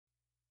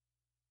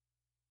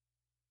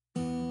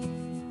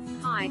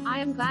Hi, I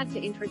am glad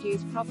to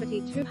introduce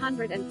property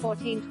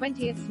 214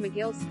 20th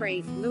McGill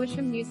Street,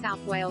 Lewisham, New South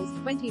Wales,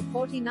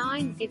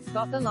 2049. It's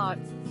got the lot.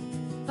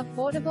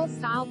 Affordable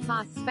style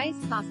plus space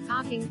plus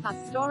parking plus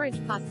storage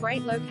plus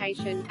great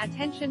location.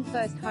 Attention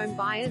first home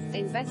buyers,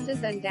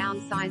 investors and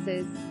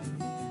downsizers.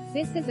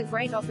 This is a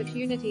great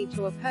opportunity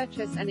to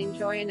purchase and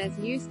enjoy an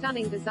as-new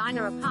stunning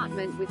designer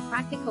apartment with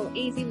practical,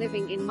 easy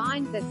living in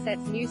mind that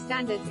sets new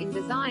standards in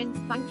design,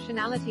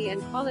 functionality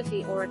and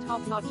quality, or a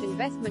top-notch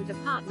investment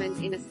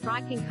apartment in a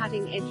striking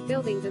cutting-edge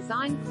building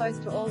design close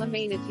to all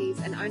amenities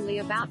and only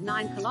about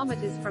 9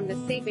 kilometers from the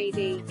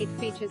CBD. It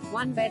features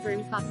 1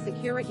 bedroom plus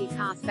security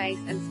car space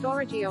and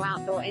storageo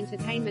outdoor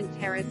entertainment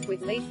terrace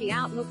with leafy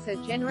outlooks, a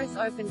generous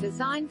open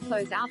design,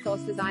 close outdoor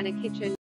designer kitchen,